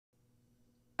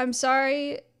I'm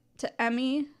sorry to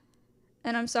Emmy,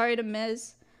 and I'm sorry to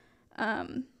Miz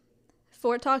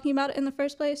for talking about it in the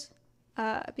first place,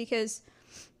 because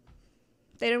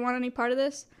they didn't want any part of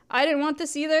this. I didn't want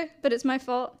this either, but it's my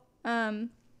fault. And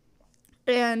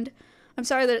I'm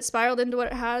sorry that it spiraled into what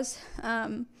it has. Oh,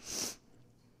 man.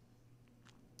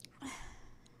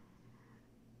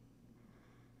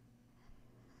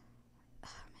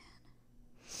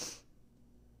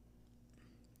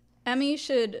 Emmy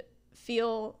should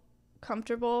feel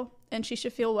comfortable, and she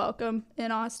should feel welcome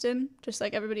in Austin, just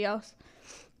like everybody else.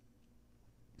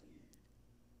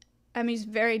 Emmy's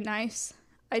very nice.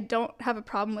 I don't have a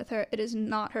problem with her. It is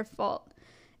not her fault.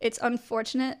 It's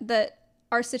unfortunate that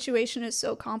our situation is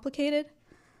so complicated,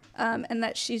 and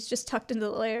that she's just tucked into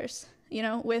the layers, you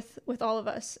know, with all of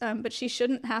us. But she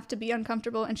shouldn't have to be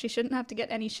uncomfortable, and she shouldn't have to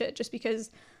get any shit just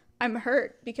because I'm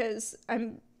hurt because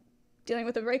I'm dealing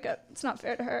with a breakup. It's not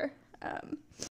fair to her.